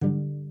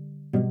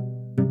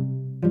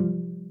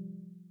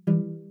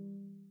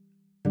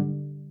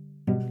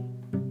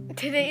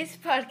Today's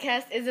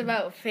podcast is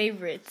about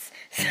favorites.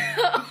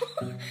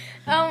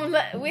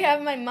 So, we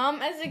have my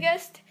mom as a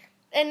guest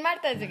and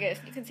Marta as a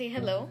guest. You can say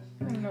hello.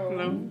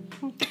 Hello.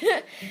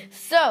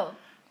 So,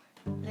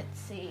 let's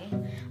see.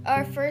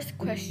 Our first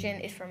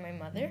question is from my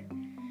mother.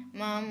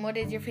 Mom, what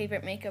is your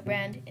favorite makeup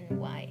brand and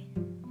why?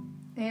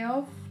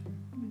 ELF.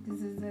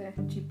 This is the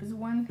cheapest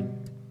one.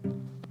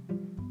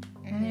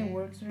 And it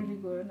works really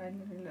good. I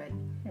really like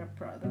their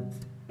products.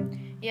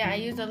 Yeah, I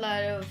use a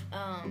lot of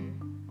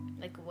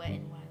like Wet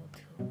n Wild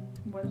too.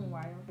 Wet n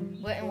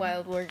Wild. Wet n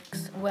Wild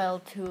works well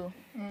too.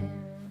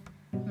 And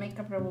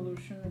Makeup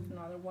Revolution is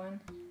another one.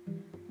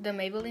 The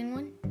Maybelline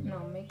one? No,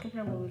 Makeup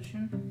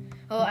Revolution.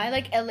 Oh, I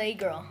like LA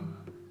Girl.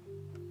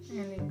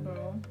 LA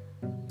Girl.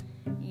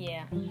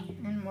 Yeah.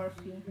 And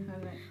Morphe.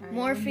 I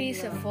Morphe, really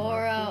love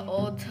Sephora,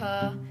 Morphe.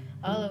 Ulta,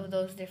 all of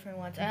those different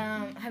ones.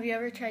 Have you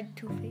ever tried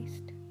Too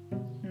Faced?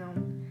 No.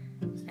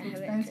 It's I too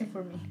haven't expensive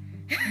tried.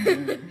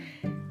 for me.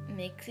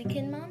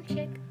 Mexican mom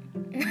chick.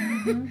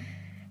 Mhm.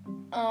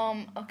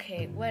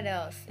 Okay, what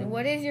else?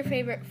 What is your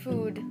favorite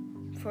food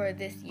for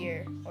this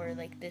year or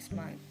like this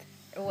month?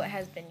 Or what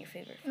has been your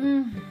favorite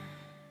food?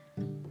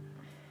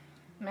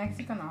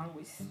 Mexican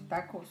always.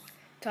 Tacos.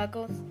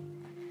 Tacos?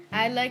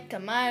 I like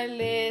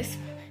tamales,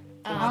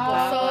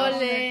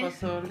 pozole.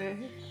 pozole.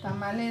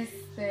 Tamales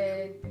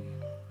de...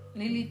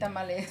 Lili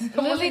tamales.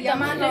 ¿Cómo Lili se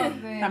llaman tamales.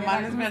 los de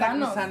Tamales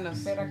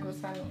veracruzanos.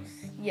 Veracruzanos.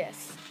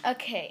 Yes.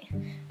 Okay.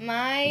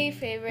 My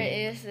favorite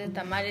is the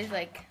tamales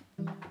like...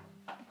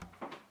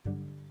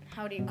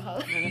 How do you call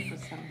it?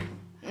 Veracruzano.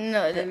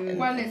 No,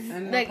 ¿Cuál es?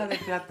 En Like- hoja de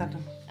plátano.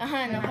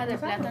 en hoja de ¿Veracruzanos?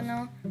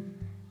 plátano.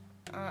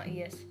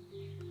 Yes.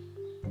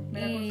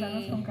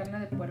 Veracruzanos con carne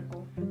de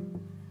puerco.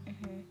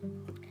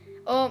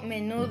 Oh,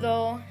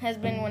 menudo has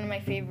been one of my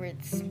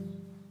favorites.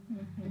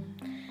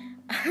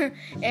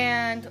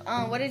 And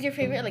what is your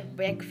favorite like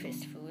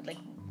breakfast food? Like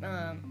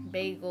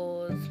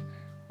bagels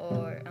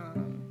or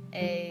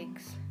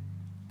eggs?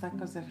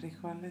 Tacos de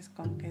frijoles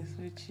con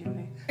queso y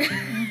chile.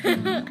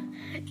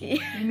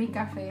 Y mi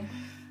café.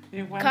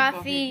 Igual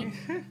Coffee.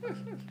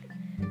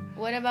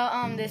 What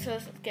about de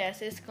esos que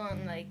haces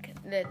con like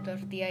de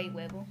tortilla y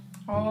huevo?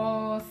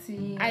 Oh,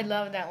 sí. I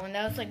love that one.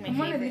 That was like my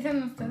 ¿Cómo le favorite.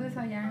 dicen ustedes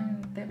allá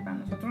en Tepa?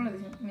 Nosotros le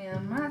decimos... Mi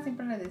mamá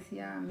siempre le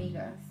decía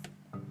amigas.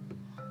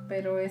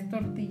 Pero es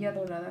tortilla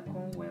dorada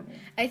con huevo.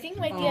 I think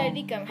my tía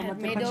Erika como had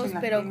tipo made those,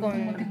 pero chilaquiles.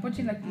 Como con tipo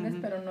chilaquiles,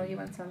 pero no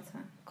llevan salsa.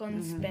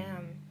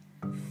 spam.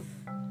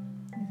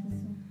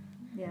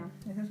 Ya,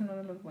 ese es uno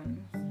de los buenos.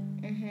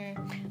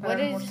 What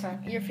is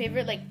almorzar. your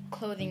favorite like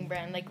clothing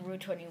brand? Like Rue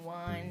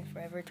 21,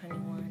 Forever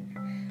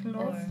 21,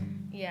 or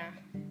yeah,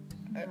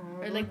 or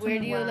Rue like where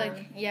do you 21.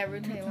 like? Yeah,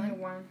 Rue 21.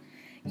 21.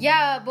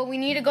 Yeah, but we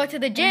need to go to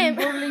the gym.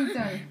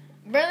 Burlington.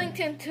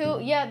 Burlington too.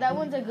 Yeah, that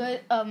one's a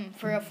good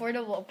for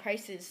affordable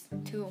prices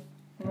too.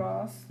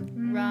 Ross.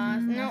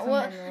 Ross, no, más o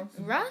well, menos.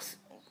 Ross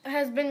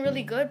has been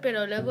really good,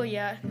 pero luego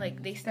yeah,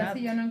 like they stopped.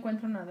 Casi ya no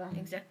encuentro nada.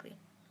 Exactly.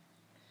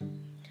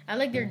 I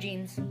like their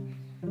jeans.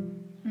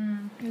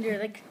 Mm, They're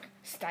like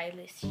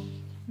stylish.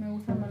 me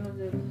gustan más los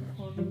de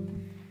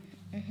Burlington.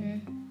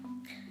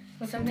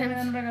 Pues si me Sometimes-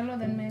 dan un regalo,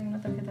 denme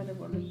una tarjeta de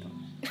Burlington.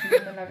 Y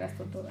yo me la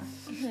gasto toda.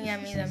 Y a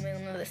mí dame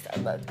uno de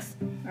Starbucks.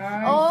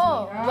 Ay,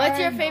 Oh, sí. what's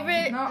Ay, your no.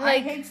 favorite, No, like-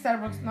 I hate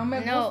Starbucks. No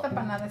me No. gusta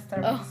para nada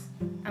Starbucks.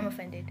 I'm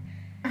offended.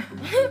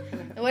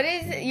 What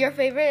is your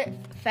favorite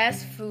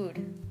fast food?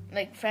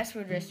 Like fast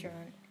food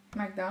restaurant?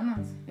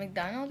 McDonald's,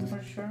 McDonald's?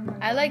 for sure.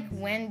 I like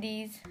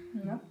Wendy's.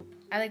 No,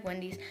 I like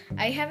Wendy's.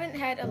 I haven't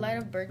had a lot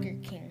of Burger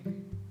King.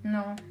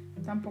 no,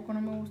 tampoco no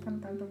me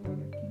gustan tanto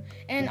Burger King.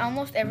 And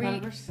almost every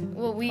Culver's.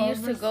 well, we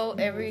used to Culver's. go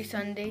every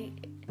Sunday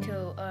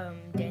to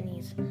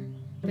Denny's.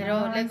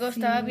 Pero Ay, luego sí,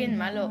 estaba bien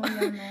malo. No,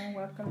 ya no,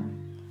 guácala.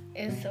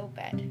 It's so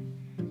bad.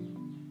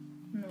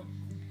 No.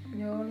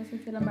 Yo le soy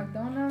fiel a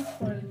McDonald's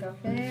por el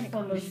café,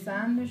 por los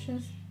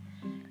sándwiches.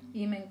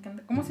 Y me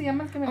encanta. ¿Cómo se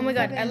llama el que me Oh my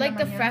gusta god, de I la like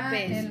the mañana?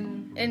 frappes.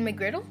 El In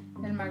McGriddle?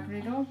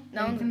 McGriddle.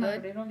 That one's Bacon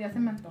good. McGriddle, ya se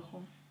me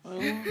antojó. Oh,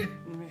 mira.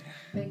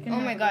 Bacon Oh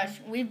my McGriddle.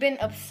 gosh, we've been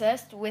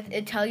obsessed with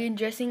Italian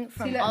dressing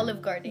from Sí, la-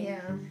 Olive Garden.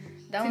 Yeah.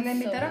 That Si one's le so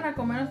invitaran good. a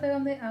comer, no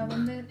sé a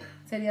dónde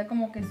sería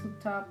como que su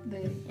top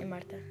de Y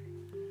Marta.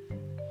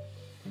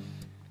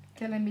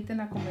 que le inviten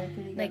a comer,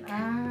 que digan, Like-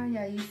 ay,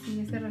 ahí sí,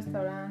 ese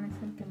restaurante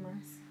es el que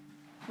más.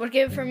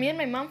 Porque for me and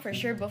my mom, for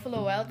sure,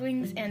 Buffalo Wild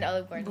Wings and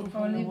Olive Garden.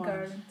 Buffalo Olive Wild.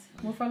 Gardens.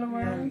 Buffalo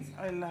Gardens.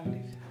 I love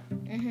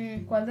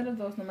it. ¿Cuál de los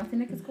dos? Nomás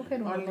tiene que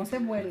escoger uno, Olive. no se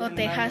vuelve. O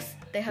Texas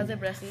de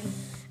Brasil.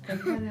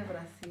 Texas de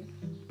Brasil.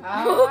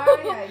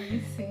 Ay,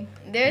 ahí sí.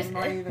 Their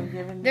No he ido,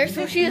 llévenme. their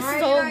sushi is ¿No hay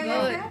so ido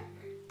a good.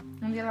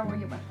 ese? Un día la voy a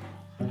llevar.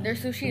 Their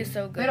sushi is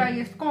so good. Pero ahí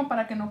es como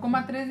para que no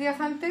coma 3 días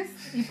antes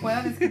y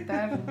pueda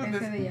desquitar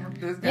ese día.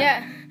 Desgana.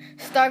 Yeah,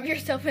 starve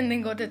yourself and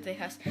then go to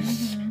Texas.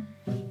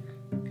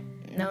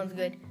 That one's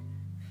good.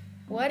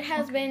 What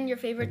has been your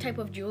favorite type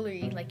of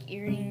jewelry? Like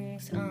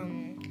earrings,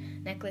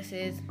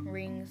 necklaces,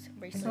 rings,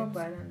 Eso bracelets?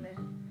 para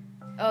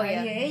Oh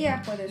Ahí yeah.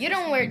 ella puede You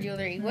don't decir. wear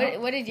jewelry. No.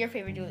 What is your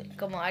favorite jewelry?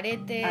 Como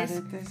aretes.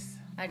 Aretes.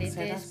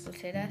 Aretes,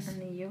 pulseras.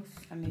 Anillos.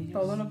 Anillos.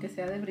 Todo lo que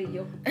sea de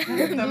brillo. Todo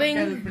lo que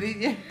Bling.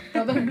 brille.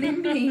 Todo el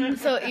bling bling.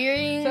 So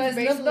earrings, So,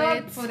 Snoop Dogg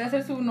bracelets. podría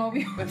ser su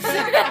novio.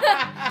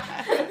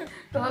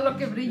 Todo lo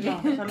que brille.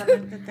 No,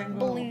 solamente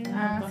tengo. Bling.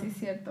 Ah, sí,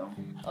 cierto.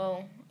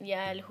 Oh,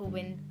 ya el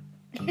joven.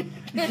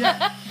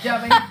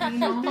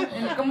 Juventino.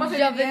 ¿Cómo se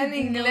diría en Juventino.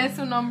 inglés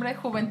su nombre?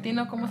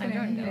 Juventino, ¿cómo se I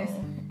diría en don't inglés?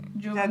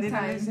 know. Ya dile,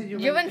 Juventine. dice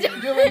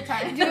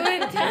Juventine.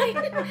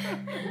 Juventine.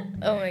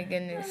 Oh my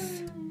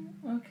goodness.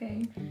 Ok,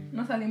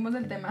 nos salimos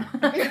del tema.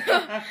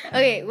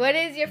 Okay, what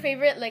is your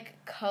favorite like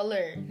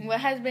color?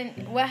 What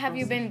have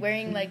you been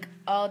wearing like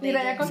all day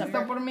Mira, ya during contestó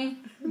summer? por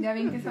mí. Ya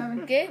bien que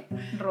sabe. ¿Qué?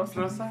 Rosa.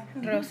 Rosa.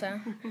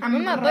 Rosa. I'm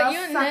Mama, but you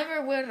rosa.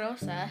 never wear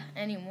rosa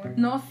anymore.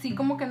 No, sí,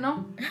 como que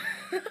no.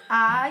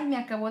 Ay, me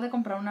acabo de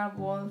comprar una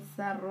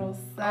bolsa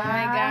rosa. Oh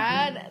my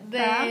god,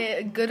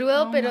 the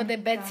Goodwill, Oh pero my de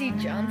Betsy God,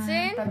 Johnson.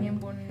 Está bien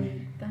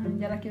bonita.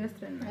 Ya la quiero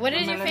estrenar. What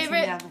is No me your lo he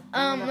favorite enseñado,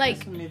 no me lo he like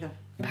presumido.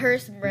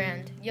 purse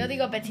brand? Yo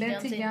digo Betsy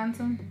Betsy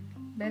Johnson. Johnson.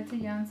 Betsy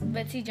Johnson.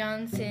 Betsy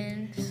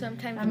Johnson,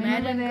 sometimes A mí no me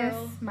Madame des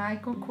Girl.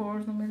 Michael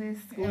Kors, no me des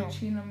No.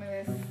 Gucci, no me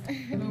des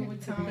Louis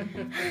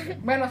Vuitton.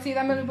 Bueno, sí,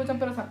 dame Louis Vuitton,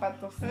 pero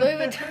zapatos. Louis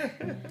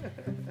Vuitton.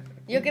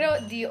 Yo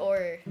creo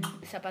Dior,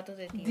 zapatos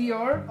de Dior.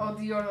 Dior o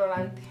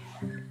deodorante.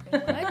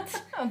 What?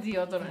 O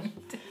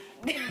deodorante.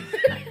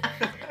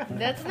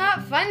 That's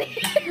not funny.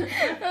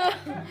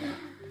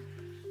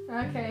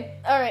 Okay.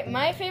 All right,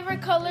 my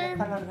favorite color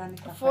Para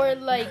orgánica. for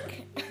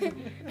like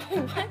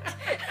what?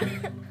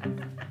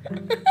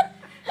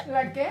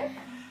 ¿La qué?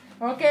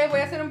 Ok, voy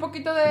a hacer un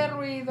poquito de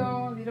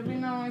ruido. Little bit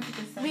noise.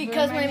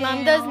 Because my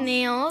mom does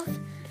nails,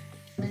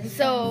 Very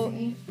so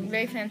fancy.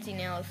 very fancy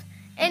nails.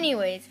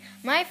 Anyways,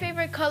 my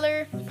favorite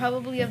color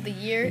probably of the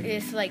year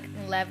is like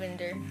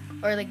lavender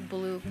or like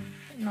blue.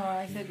 No,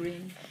 I said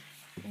green.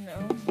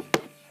 No,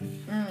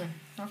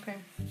 Okay.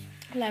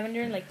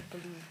 lavender like blue.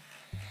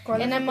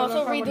 ¿Cuál And es I'm tu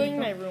also color redoing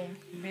my favorito? room.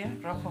 Mira,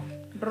 rojo.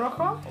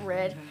 ¿Rojo?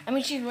 Red. I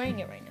mean, she's wearing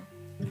it right now.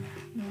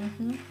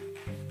 Mhm.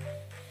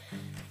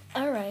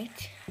 All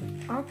right.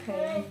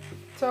 Okay.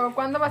 So,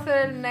 ¿cuándo va a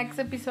ser el next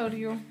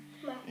episodio?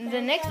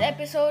 The next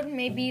episode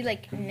maybe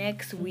like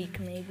next week,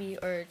 maybe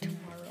or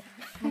tomorrow.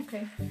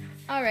 Okay.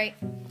 All right.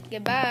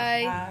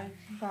 Goodbye. Ay.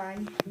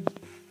 Bye.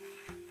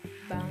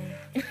 Bye.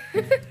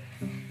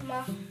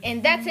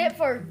 And that's it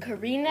for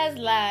Karina's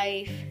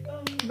life.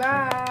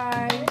 Bye.